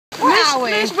are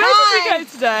we? Where did we go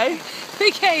today?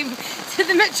 We came to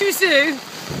the Metro Zoo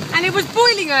and it was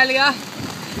boiling earlier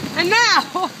and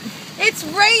now it's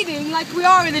raining like we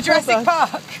are in the Jurassic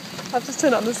Park. I've just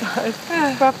turned it on the side.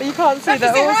 But you can't see,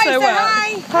 they're all hi, so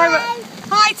wet.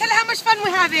 Hi, tell her how much fun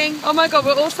we're having. Oh my god,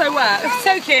 we're all so wet. We're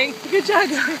soaking. Good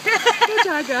Jagger. Good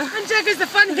Jagger. And Jagger's the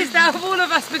funniest out of all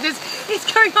of us because he's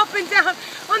going up and down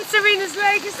on Serena's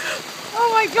legs. Oh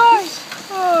my gosh.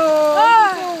 Oh,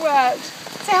 it's all wet.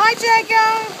 Say hi,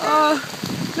 Jagger. Oh,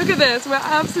 look at this, we're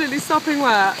absolutely sopping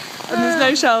wet. And there's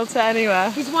no shelter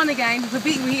anywhere. He's won again. We're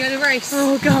beating you in a race.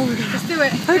 Oh god, Let's do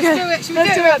it. Okay. Let's do it. Should we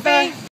Let's do it,